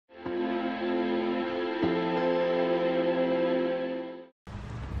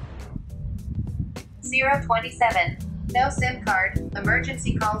027. No SIM card,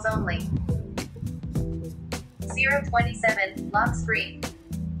 emergency calls only. 027. Lock screen.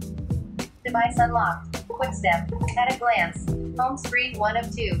 Device unlocked. Quick step. At a glance. Home screen 1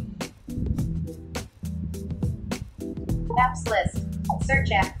 of 2. Apps list.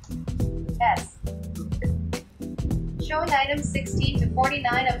 Search app. S. Showing items 16 to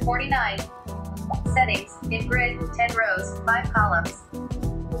 49 of 49. Settings. In grid, 10 rows, 5 columns.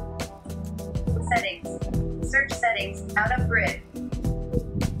 Settings. Search settings, out of grid.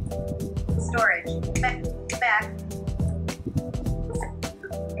 Storage. Back.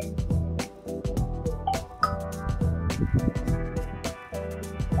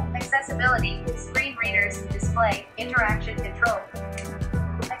 Accessibility. Screen readers, display, interaction control.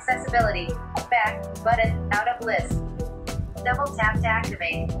 Accessibility. Back, button, out of list. Double tap to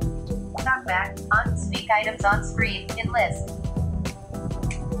activate. Talkback, on, speak items on screen, in list.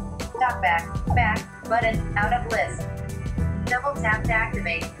 Talkback, back, button, out of list. Double tap to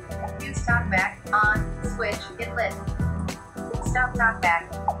activate. Use Talkback, on, switch, in list. Stop Talkback.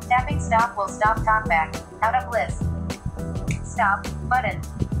 Tapping stop will stop Talkback, out of list. Stop, button.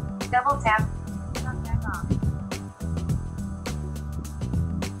 Double tap. Talkback on.